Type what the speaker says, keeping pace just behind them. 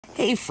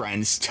Hey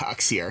friends,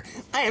 Tux here.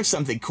 I have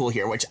something cool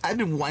here which I've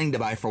been wanting to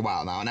buy for a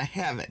while now and I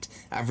haven't.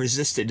 I've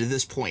resisted to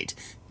this point.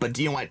 But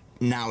do you know what?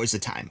 Now is the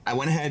time. I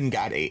went ahead and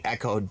got a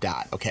Echo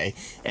Dot, okay?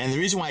 And the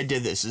reason why I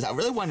did this is I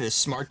really wanted a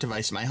smart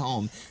device in my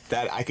home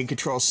that I could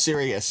control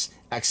Sirius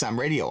XM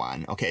radio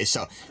on, okay?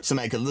 So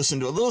somebody could listen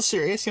to a little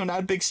Sirius,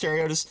 not a big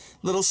stereo, just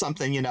little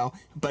something,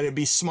 but it'd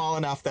be small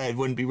enough that it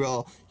wouldn't be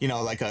real,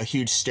 like a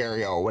huge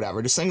stereo or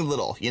whatever, just something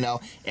little,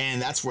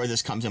 and that's where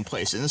this comes in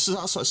place. And this is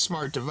also a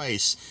smart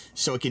device,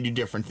 so it can do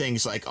different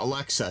things, like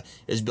Alexa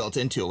is built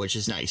into it, which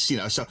is nice,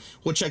 so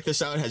we'll check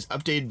this out. It has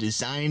updated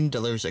design,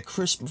 delivers a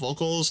crisp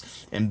vocals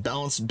and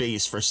balanced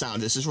bass for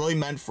sound. This is really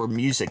meant for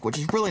music, which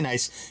is really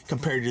nice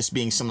compared to just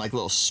being some like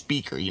little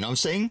speaker, you know what I'm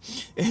saying?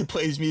 It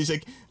plays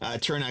music,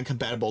 turn on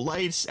compatible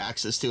lights,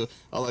 access to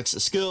Alexa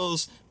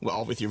skills,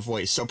 all with your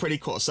voice. So pretty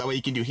cool. So that way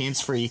you can do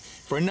hands-free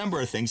for a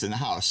number of things in the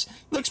house.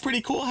 Looks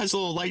pretty cool. Has a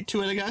little light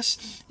to it, I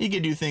guess. You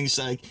can do things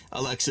like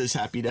Alexa's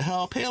happy to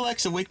help. Hey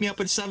Alexa, wake me up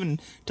at 7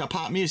 to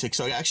pop music.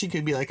 So it actually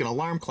could be like an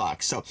alarm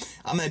clock. So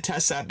I'm going to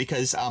test that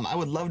because I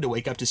would love to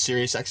wake up to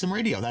Sirius XM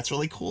radio. That's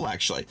really cool,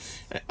 actually.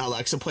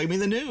 Alexa, play me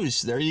the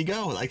news. There you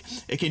go. Like,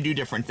 it can do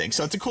different things.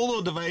 So it's a cool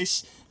little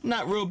device.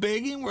 Not real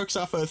big. It works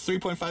off a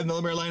 3.5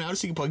 millimeter line out,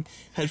 so you can plug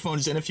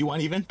headphones in if you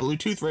want, even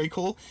Bluetooth, very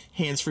cool.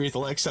 Hands-free with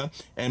Alexa,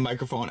 and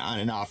microphone on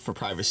and off for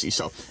privacy.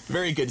 So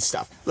very good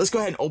stuff. Let's go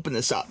ahead and open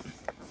this up.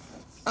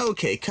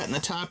 Okay, cutting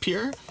the top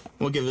here.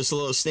 We'll give this a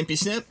little snippy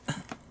snip.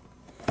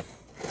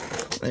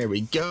 There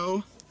we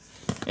go.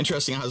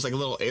 Interesting how there's like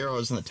little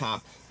arrows in the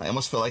top. I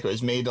almost feel like it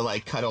was made to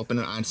like cut open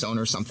on its own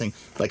or something,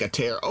 like a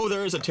tear. Oh,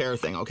 there is a tear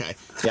thing. Okay,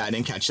 yeah, I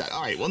didn't catch that.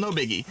 All right, well, no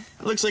biggie.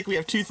 It looks like we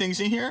have two things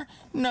in here.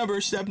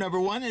 Step number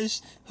one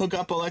is hook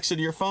up Alexa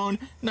to your phone.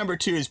 Number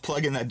two is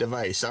plug in that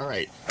device. All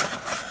right.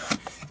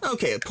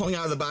 Okay, pulling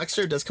out of the box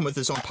here, it does come with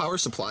its own power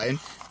supply, and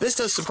this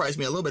does surprise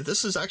me a little bit.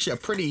 This is actually a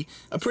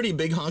pretty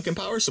big honking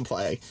power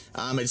supply.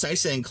 It's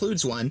nice that it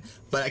includes one,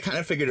 but I kind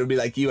of figured it would be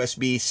like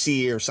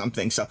USB-C or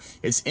something, so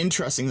it's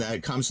interesting that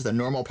it comes with a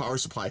normal power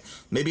supply.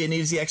 Maybe it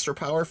needs the extra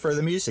power for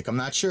the music, I'm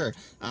not sure,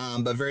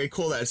 but very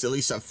cool that it's at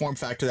least a form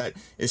factor that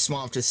is small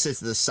enough to sit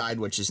to the side,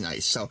 which is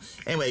nice. So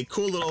anyway,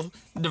 cool little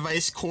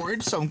device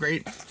cord, so I'm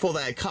grateful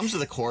that it comes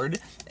with a cord,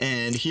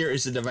 and here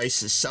is the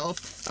device itself.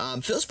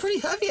 Feels pretty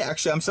heavy,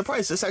 actually. I'm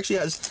surprised. This actually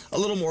has a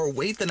little more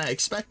weight than I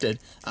expected.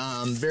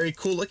 Very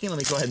cool looking. Let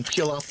me go ahead and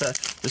peel off the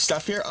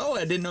stuff here. Oh,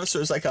 I didn't notice there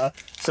was like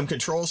some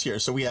controls here.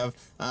 So we have,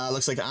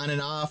 looks like on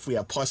and off. We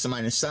have plus and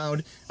minus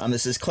sound.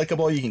 This is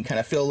clickable. You can kind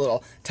of feel a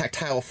little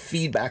tactile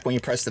feedback when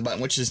you press the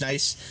button, which is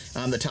nice.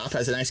 The top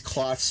has a nice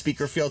cloth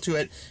speaker feel to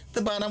it.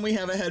 The bottom we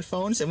have a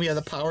headphones and we have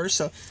the power.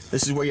 So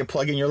this is where you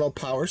plug in your little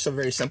power. So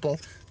very simple,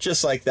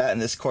 just like that.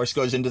 And this, of course,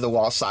 goes into the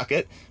wall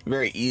socket.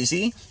 Very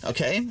easy.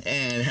 Okay,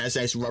 and it has a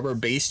nice rubber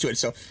base to it,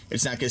 so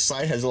it's not going to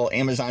slide. It has a little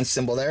Amazon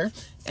symbol there,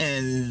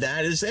 and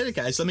that is it,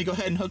 guys. Let me go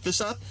ahead and hook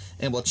this up,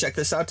 and we'll check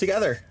this out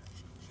together.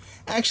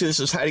 Actually, this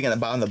was hiding on the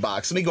bottom of the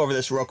box. Let me go over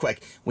this real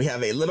quick. We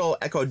have a little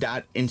Echo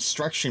Dot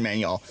instruction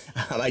manual.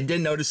 I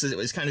did notice that it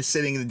was kind of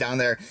sitting down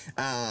there.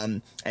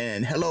 And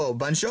hello,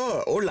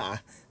 bonjour,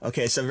 hola.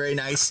 Okay, so very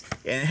nice.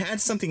 And it had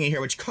something in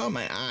here which caught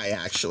my eye,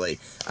 actually.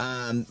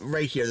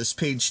 Right here, this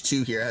page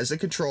 2 here has the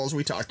controls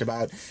we talked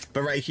about.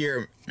 But right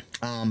here,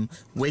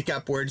 wake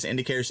up words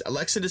indicators.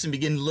 Alexa doesn't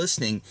begin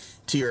listening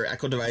to your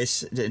Echo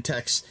device to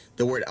text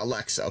the word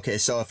Alexa. Okay,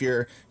 so if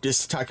you're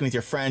just talking with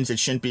your friends, it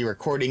shouldn't be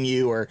recording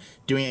you or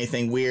doing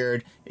anything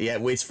weird. Yeah,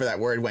 it waits for that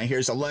word. When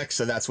here's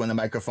Alexa, that's when the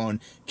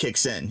microphone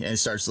kicks in and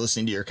starts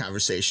listening to your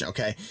conversation.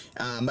 Okay,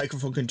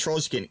 microphone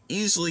controls. You can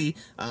easily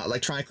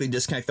electronically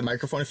disconnect the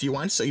microphone if you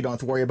want, so you don't have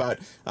to worry about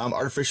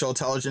artificial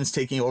intelligence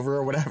taking over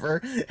or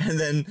whatever. And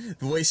then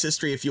voice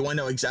history, if you want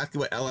to know exactly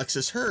what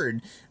Alexa's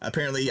heard,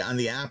 apparently on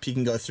the app you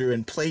can go through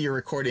and play your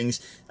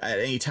recordings at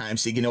any time,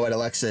 so you can know what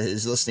Alexa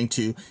is listening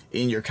to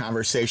in your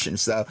conversation.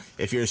 So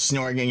if you're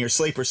snoring in your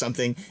sleep or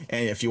something,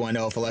 and if you want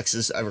to know if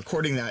Alexa's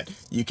recording that,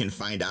 you can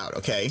find out.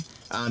 Okay.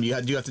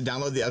 You do have to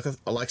download the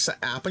Alexa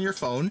app on your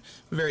phone.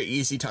 Very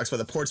easy. Talks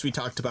about the ports we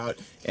talked about,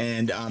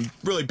 and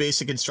really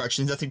basic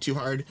instructions. Nothing too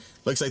hard.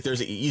 Looks like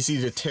there's an easy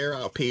to tear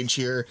out page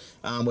here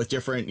with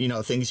different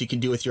things you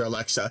can do with your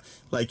Alexa,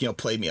 like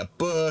play me a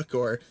book,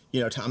 or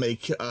tell me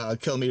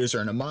kilometers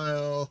are in a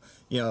mile.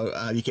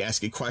 You can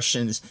ask it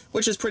questions,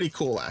 which is pretty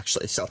cool,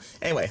 actually. So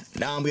anyway,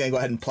 now I'm gonna go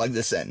ahead and plug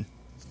this in.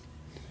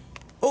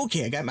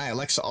 Okay, I got my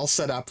Alexa all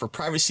set up. For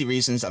privacy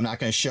reasons, I'm not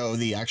going to show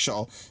the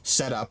actual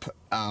setup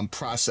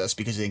process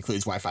because it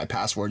includes Wi-Fi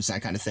passwords and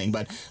that kind of thing.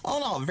 But all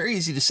in all, very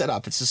easy to set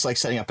up. It's just like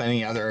setting up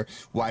any other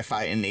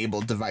Wi-Fi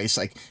enabled device,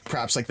 like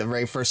perhaps like the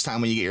very first time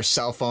when you get your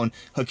cell phone,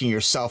 hooking your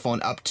cell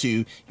phone up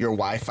to your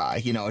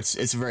Wi-Fi.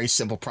 It's a very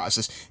simple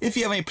process. If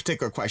you have any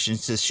particular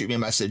questions, just shoot me a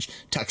message,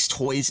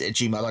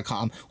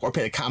 tuxtoys@gmail.com, or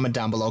put a comment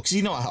down below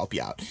because I'll help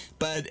you out.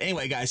 But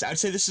anyway, guys, I'd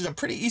say this is a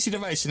pretty easy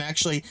device, and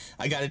actually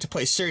I got it to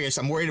play Sirius.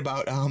 I'm worried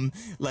about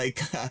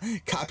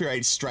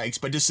copyright strikes,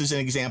 but just as an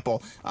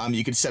example,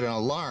 you can set an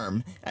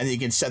alarm, and then you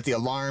can set the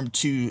alarm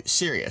to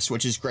Sirius,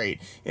 which is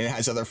great. And it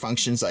has other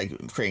functions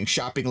like creating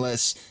shopping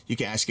lists. You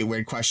can ask it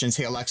weird questions.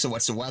 Hey Alexa,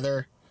 what's the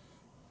weather?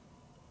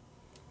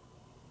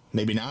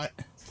 Maybe not.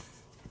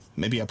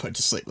 Maybe I'll put it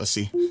to sleep. Let's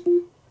see.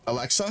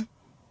 Alexa,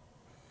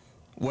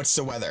 what's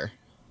the weather?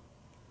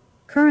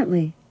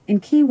 Currently, in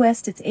Key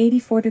West it's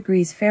 84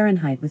 degrees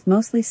Fahrenheit with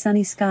mostly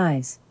sunny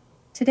skies.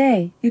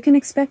 Today, you can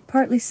expect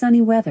partly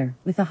sunny weather,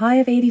 with a high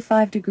of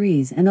 85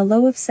 degrees and a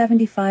low of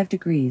 75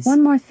 degrees.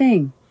 One more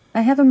thing.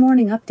 I have a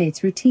morning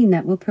updates routine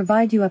that will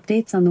provide you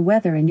updates on the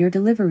weather and your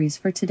deliveries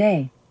for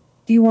today.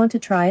 Do you want to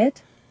try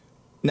it?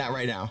 Not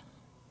right now.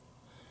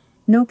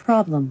 No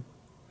problem.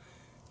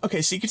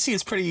 Okay, so you can see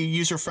it's pretty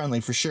user-friendly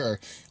for sure.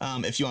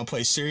 If you want to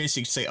play Sirius,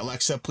 you can say,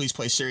 Alexa, please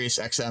play Sirius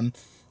XM.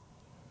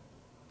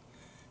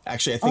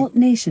 Actually, I think... Alt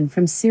Nation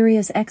from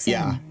Sirius XM.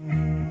 Yeah.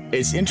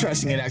 It's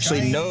interesting. It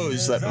actually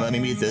knows, let me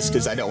mute this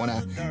because I don't want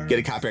to get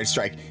a copyright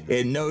strike.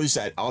 It knows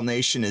that All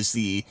Nation is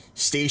the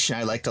station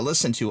I like to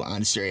listen to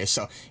on Sirius.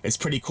 So it's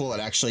pretty cool. It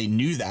actually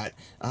knew that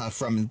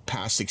from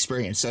past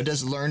experience. So it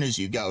does learn as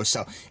you go.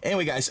 So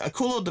anyway, guys, a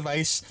cool little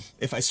device.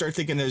 If I start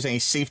thinking there's any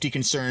safety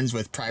concerns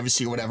with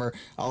privacy or whatever,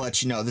 I'll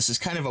let you know. This is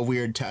kind of a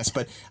weird test,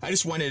 but I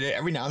just wanted it.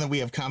 Every now and then we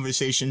have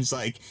conversations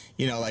like,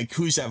 you know, like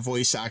who's that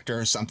voice actor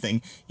or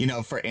something, you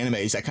know, for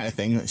animes, that kind of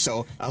thing.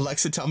 So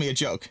Alexa, tell me a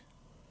joke.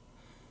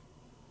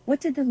 What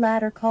did the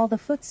latter call the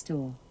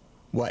footstool?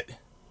 What?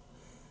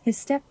 His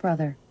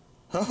stepbrother.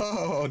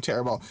 Oh,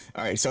 terrible.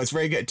 All right, so it's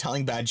very good at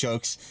telling bad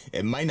jokes.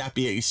 It might not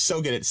be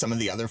so good at some of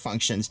the other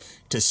functions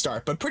to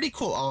start, but pretty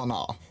cool all in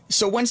all.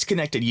 So once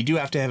connected, you do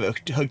have to have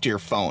it hooked to your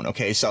phone,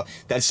 okay? So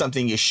that's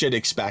something you should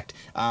expect,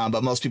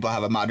 but most people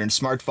have a modern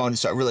smartphone,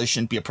 so it really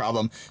shouldn't be a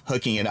problem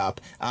hooking it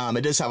up.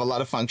 It does have a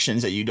lot of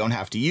functions that you don't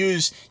have to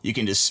use. You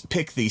can just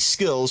pick the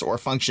skills or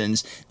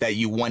functions that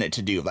you want it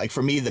to do. Like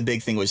for me, the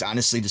big thing was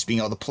honestly just being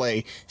able to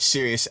play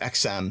Sirius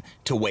XM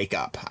to wake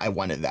up. I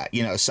wanted that,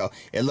 you know, so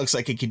it looks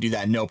like it could do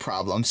that no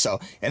problem. So,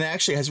 and it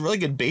actually has really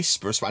good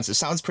bass response. It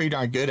sounds pretty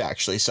darn good,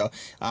 actually. So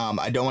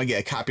I don't want to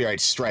get a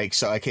copyright strike,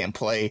 so I can't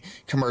play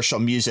commercial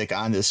music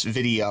on this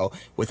video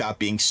without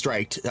being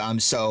striked.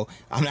 So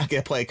I'm not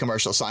going to play a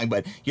commercial song,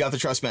 but you have to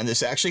trust me on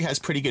this. It actually has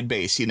pretty good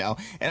bass, you know,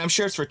 and I'm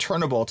sure it's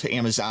returnable to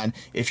Amazon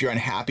if you're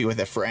unhappy with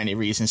it for any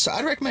reason. So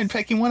I'd recommend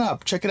picking one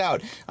up. Check it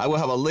out. I will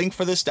have a link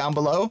for this down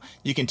below.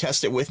 You can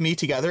test it with me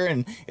together,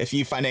 and if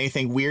you find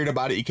anything weird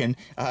about it, you can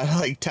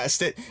like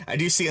test it. I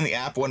do see in the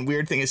app one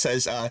weird thing. It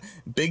says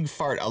Big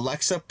Fart.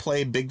 Alexa,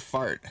 play Big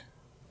Fart.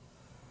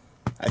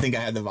 I think I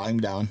had the volume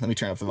down. Let me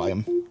turn up the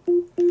volume.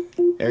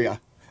 There we go.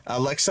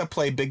 Alexa,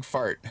 play Big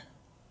Fart.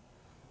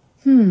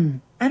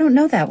 I don't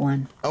know that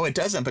one. Oh, it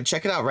doesn't, but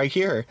check it out right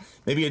here.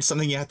 Maybe it's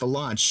something you have to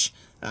launch.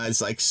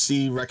 It's like,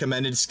 see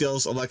recommended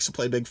skills, Alexa,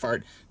 play Big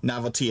Fart,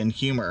 novelty, and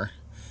humor.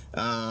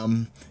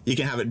 You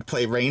can have it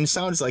play rain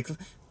sounds, like,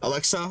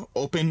 Alexa,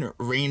 open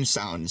rain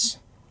sounds.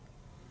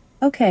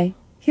 Okay,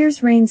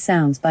 here's Rain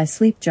Sounds by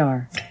Sleep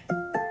Jar.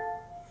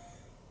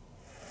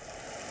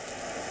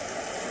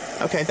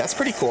 Okay, that's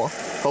pretty cool.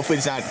 Hopefully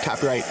it's not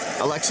copyright.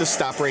 Alexa,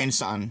 stop rain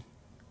sound.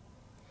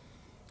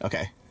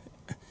 Okay.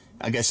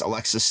 I guess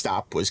Alexa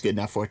stop was good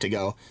enough for it to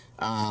go.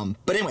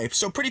 But anyway,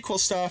 so pretty cool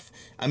stuff.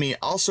 I mean,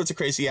 all sorts of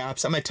crazy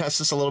apps. I'm going to test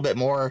this a little bit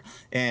more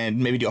and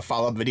maybe do a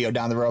follow-up video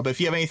down the road. But if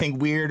you have anything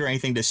weird or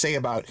anything to say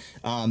about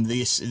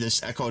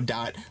this Echo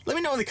Dot, let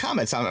me know in the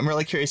comments. I'm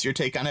really curious your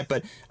take on it.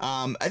 But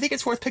I think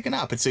it's worth picking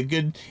up. It's a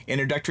good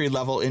introductory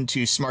level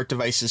into smart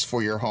devices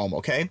for your home,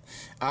 okay?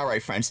 All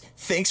right, friends.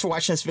 Thanks for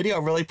watching this video. I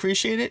really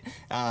appreciate it.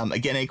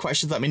 Again, any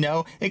questions, let me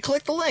know. And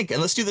click the link,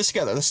 and let's do this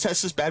together. Let's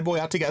test this bad boy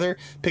out together.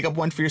 Pick up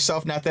one for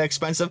yourself, not that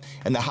expensive.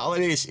 And the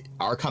holidays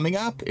are coming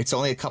up. It's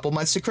only a couple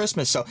months to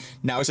Christmas, so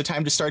now is the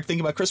time to start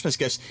thinking about Christmas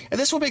gifts. And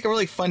this will make a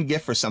really fun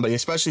gift for somebody,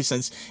 especially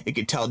since it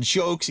can tell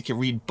jokes, it can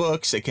read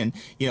books, it can,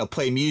 you know,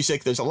 play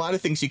music. There's a lot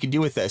of things you can do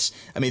with this.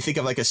 I mean, think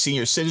of like a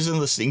senior citizen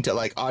listening to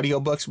like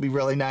audiobooks would be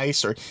really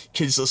nice, or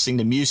kids listening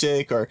to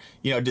music, or,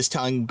 you know, just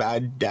telling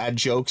bad dad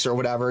jokes or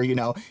whatever. You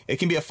know, it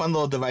can be a fun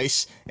little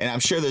device, and I'm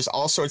sure there's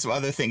all sorts of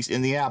other things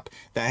in the app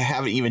that I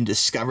haven't even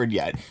discovered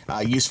yet.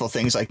 Useful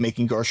things like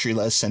making grocery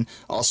lists and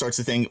all sorts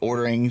of things,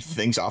 ordering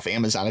things off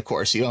Amazon, of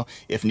course, you know,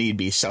 if need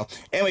be. So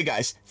anyway,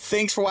 guys,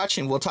 thanks for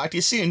watching. We'll talk to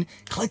you soon.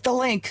 Click the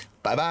link.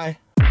 Bye-bye.